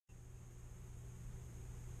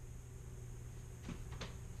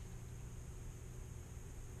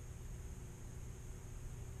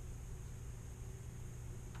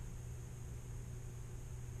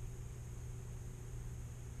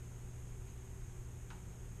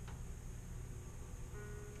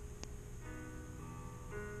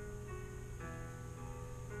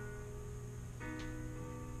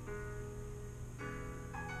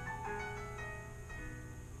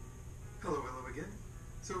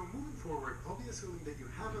So moving forward, I'll be assuming that you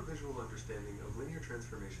have a visual understanding of linear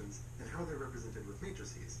transformations and how they're represented with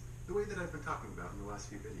matrices, the way that I've been talking about in the last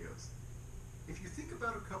few videos. If you think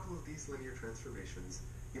about a couple of these linear transformations,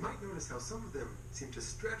 you might notice how some of them seem to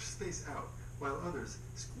stretch space out, while others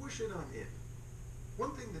squish it on in.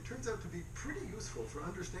 One thing that turns out to be pretty useful for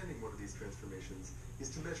understanding one of these transformations is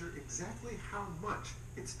to measure exactly how much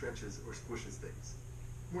it stretches or squishes things.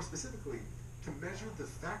 More specifically, to measure the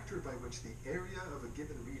factor by which the area of a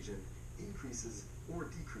given region increases or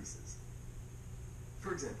decreases.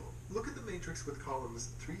 For example, look at the matrix with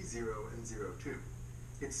columns 3, 0, and 0, 2.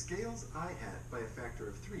 It scales I hat by a factor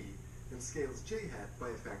of 3 and scales j hat by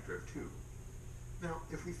a factor of 2. Now,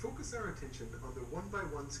 if we focus our attention on the 1 by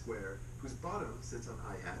 1 square whose bottom sits on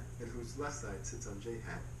I hat and whose left side sits on j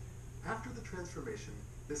hat, after the transformation,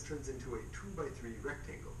 this turns into a 2 by 3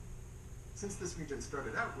 rectangle. Since this region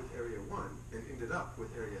started out with area 1 and ended up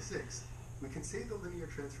with area 6, we can say the linear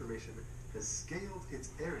transformation has scaled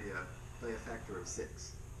its area by a factor of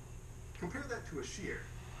 6. Compare that to a shear,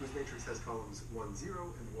 whose matrix has columns 1, 0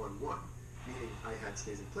 and 1, 1, meaning I hat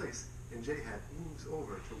stays in place and j hat moves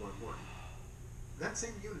over to 1, 1. That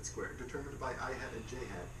same unit square, determined by I hat and j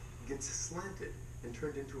hat, gets slanted and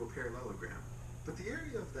turned into a parallelogram. But the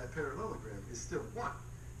area of that parallelogram is still 1,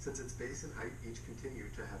 since its base and height each continue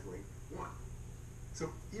to have length 1. So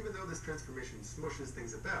even though this transformation smushes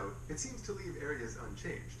things about, it seems to leave areas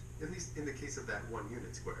unchanged, at least in the case of that 1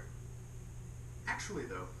 unit square. Actually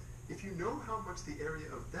though, if you know how much the area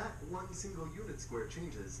of that one single unit square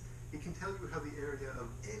changes, it can tell you how the area of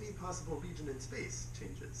any possible region in space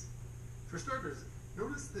changes. For starters,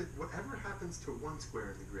 notice that whatever happens to one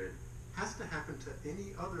square in the grid has to happen to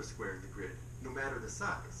any other square in the grid, no matter the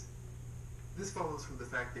size. This follows from the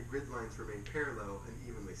fact that grid lines remain parallel and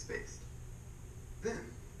evenly spaced. Then,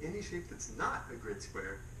 any shape that's not a grid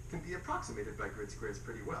square can be approximated by grid squares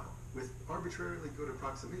pretty well, with arbitrarily good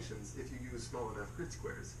approximations if you use small enough grid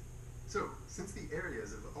squares. So, since the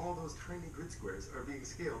areas of all those tiny grid squares are being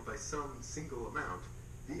scaled by some single amount,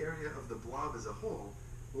 the area of the blob as a whole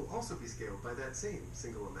will also be scaled by that same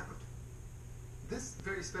single amount. This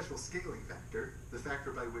very special scaling factor, the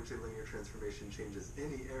factor by which a linear transformation changes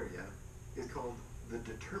any area, is called the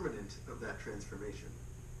determinant of that transformation.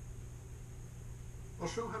 I'll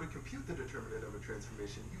show how to compute the determinant of a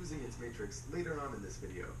transformation using its matrix later on in this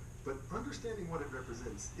video, but understanding what it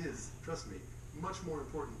represents is, trust me, much more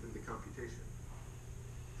important than the computation.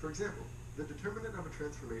 For example, the determinant of a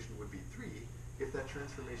transformation would be 3 if that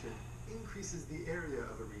transformation increases the area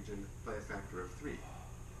of a region by a factor of 3.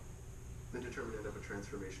 The determinant of a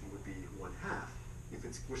transformation would be 1/2 if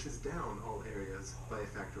it squishes down all areas by a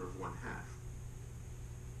factor of 1/2.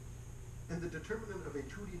 And the determinant of a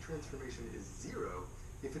 2D transformation is 0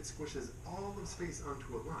 if it squishes all of space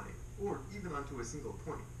onto a line, or even onto a single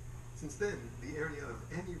point, since then the area of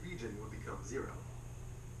any region would become 0.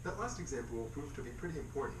 That last example will prove to be pretty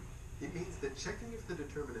important. It means that checking if the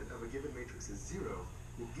determinant of a given matrix is 0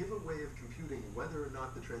 will give a way of computing whether or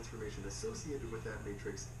not the transformation associated with that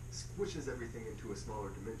matrix squishes everything into a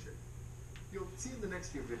smaller dimension. You'll see in the next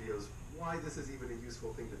few videos why this is even a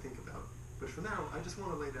useful thing to think about, but for now I just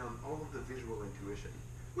want to lay down all of the visual intuition,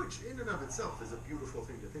 which in and of itself is a beautiful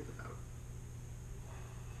thing to think about.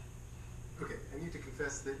 Okay, I need to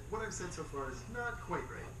confess that what I've said so far is not quite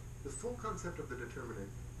right. The full concept of the determinant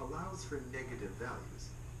allows for negative values.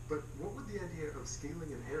 But what would the idea of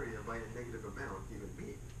scaling an area by a negative amount even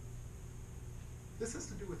mean? This has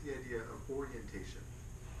to do with the idea of orientation.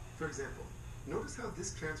 For example, notice how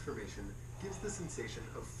this transformation gives the sensation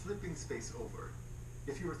of flipping space over.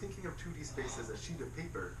 If you were thinking of 2D space as a sheet of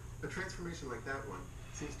paper, a transformation like that one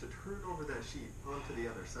seems to turn over that sheet onto the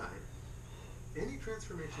other side. Any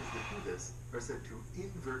transformations that do this are said to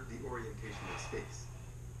invert the orientation of space.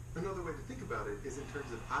 Another way to think about it is in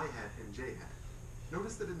terms of I hat and j hat.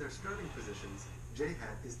 Notice that in their starting positions, j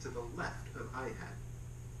hat is to the left of I hat.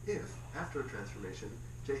 If, after a transformation,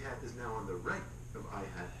 j hat is now on the right of I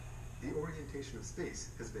hat, the orientation of space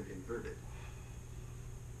has been inverted.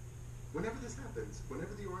 Whenever this happens,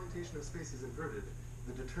 whenever the orientation of space is inverted,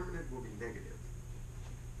 the determinant will be negative.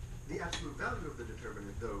 The absolute value of the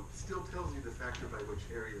determinant, though, still tells you the factor by which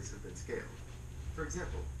areas have been scaled. For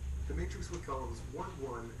example, the matrix with columns 1,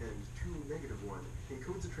 1 and 2, -1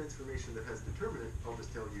 encodes a transformation that has determinant, I'll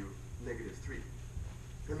just tell you, -3.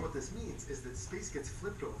 And what this means is that space gets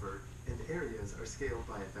flipped over and areas are scaled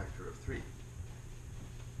by a factor of 3.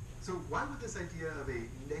 So why would this idea of a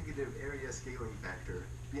negative area scaling factor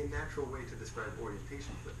be a natural way to describe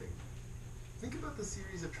orientation flipping? Think about the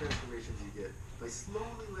series of transformations you get by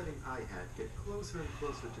slowly letting I hat get closer and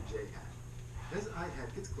closer to j hat. As I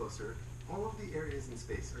hat gets closer, all of the areas in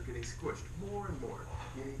space are getting squished more and more,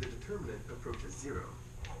 meaning the determinant approaches 0.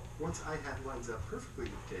 Once I hat lines up perfectly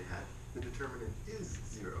with j hat, the determinant is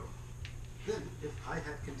 0. Then, if I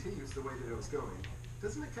hat continues the way that it was going,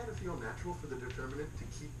 doesn't it kind of feel natural for the determinant to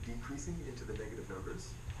keep decreasing into the negative numbers?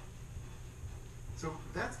 So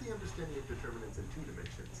that's the understanding of determinants in 2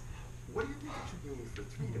 dimensions. What do you think it should mean for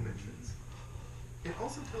 3 dimensions? It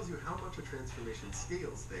also tells you how much a transformation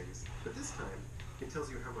scales things, but this time, it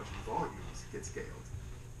tells you how much volumes get scaled.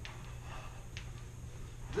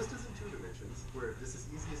 Just as in 2 dimensions, where this is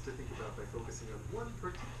easiest to think about by focusing on one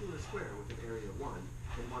particular square with an area 1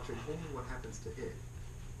 and watching only what happens to it,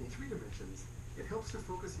 in 3 dimensions, it helps to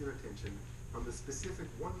focus your attention on the specific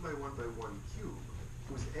 1 by 1 by 1 cube,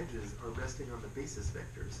 whose edges are resting on the basis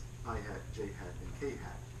vectors, I hat, j hat, and k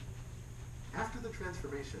hat. After the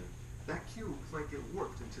transformation, that cube might get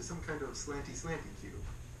warped into some kind of slanty cube.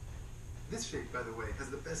 This shape, by the way, has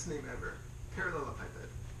the best name ever,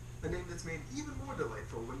 parallelepiped, a name that's made even more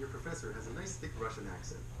delightful when your professor has a nice thick Russian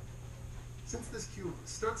accent. Since this cube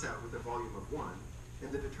starts out with a volume of 1,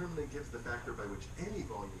 and the determinant gives the factor by which any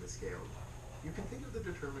volume is scaled, you can think of the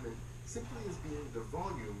determinant simply as being the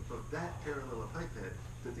volume of that parallelepiped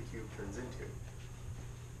that the cube turns into.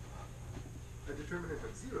 A determinant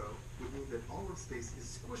of 0 would mean that all of space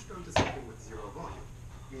is squished onto something with 0 volume,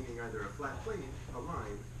 meaning either a flat plane, a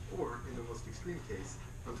line, or, in the most extreme case,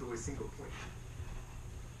 onto a single point.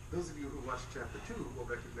 Those of you who watched Chapter 2 will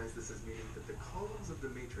recognize this as meaning that the columns of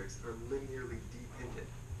the matrix are linearly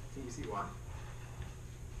dependent. Can you see why?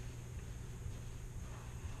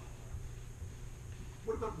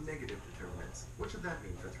 What about negative determinants? What should that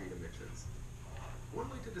mean for 3 dimensions? One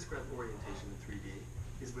way to describe orientation in 3D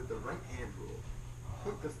is with the right hand rule.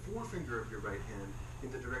 Point the forefinger of your right hand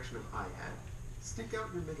in the direction of I hat, stick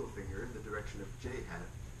out your middle finger in the direction of j hat,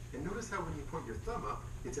 and notice how when you point your thumb up,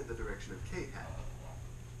 it's in the direction of k hat.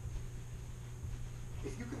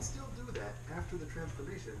 If you can still do that after the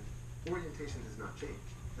transformation, orientation has not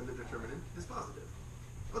changed, and the determinant is positive.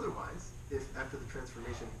 Otherwise, if after the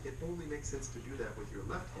transformation it only makes sense to do that with your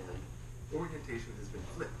left hand, orientation has been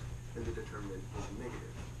flipped, and the determinant is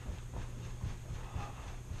negative.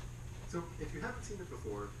 So, if you haven't seen it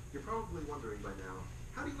before, you're probably wondering by now,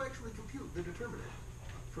 how do you actually compute the determinant?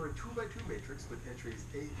 For a 2 by 2 matrix with entries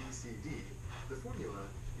A, B, C, D, the formula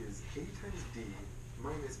is A times D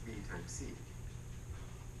minus B times C.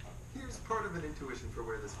 Here's part of an intuition for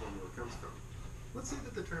where this formula comes from. Let's say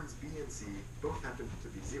that the terms B and C both happen to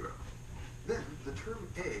be 0. Then, the term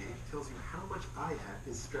A tells you how much I hat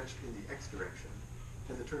is stretched in the x direction,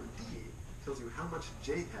 and the term D tells you how much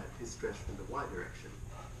j hat is stretched in the y direction.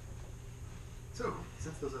 So,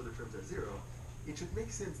 since those other terms are 0, it should make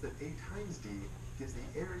sense that A times D gives the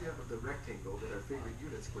area of the rectangle that our favorite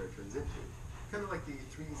unit square turns into, kind of like the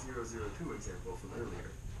 3002 example from earlier.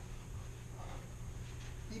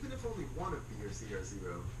 Even if only one of B or C are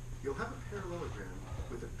 0, you'll have a parallelogram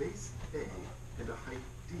with a base A and a height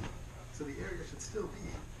D, so the area should still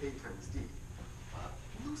be A times D.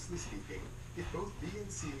 Loosely speaking, if both B and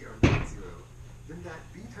C are not 0, then that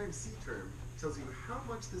B times C term tells you how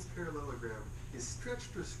much this parallelogram is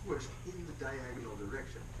stretched or squished in the diagonal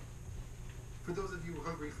direction. For those of you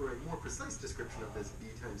hungry for a more precise description of this B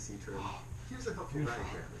times C term, here's a helpful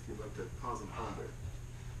diagram if you'd like to pause and ponder.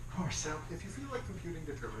 Of course. Now, if you feel like computing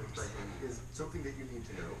determinants by hand is something that you need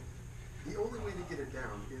to know, the only way to get it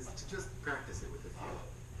down is to just practice it with a few.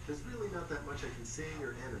 There's really not that much I can say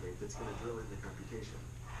or animate that's going to drill in the computation.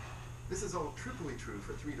 This is all triply true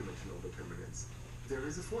for 3-dimensional determinants. There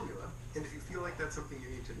is a formula, and if you feel like that's something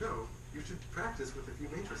you need to know, you should practice with a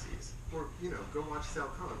few matrices, or, go watch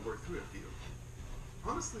Sal Khan work through a few.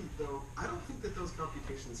 Honestly, though, I don't think that those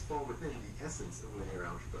computations fall within the essence of linear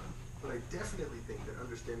algebra, but I definitely think that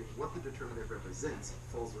understanding what the determinant represents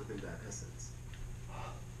falls within that essence.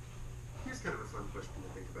 Here's kind of a fun question to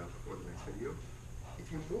think about before the next video. If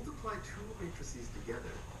you multiply 2 matrices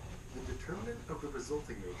together, the determinant of the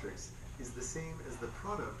resulting matrix is the same as the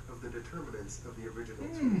product of the determinants of the original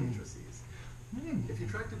 2 matrices. If you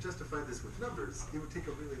tried to justify this with numbers, it would take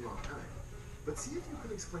a really long time. But see if you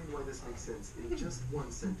can explain why this makes sense in just one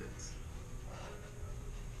sentence.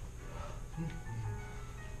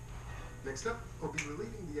 Next up, I'll be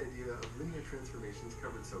relating the idea of linear transformations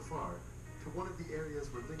covered so far to one of the areas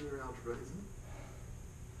where linear algebra isn't.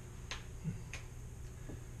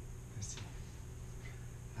 I see.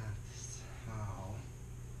 That's how,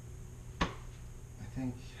 I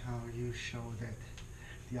think how you show that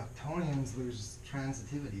the octonions lose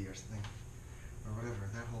transitivity or something, or whatever,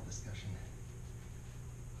 that whole discussion.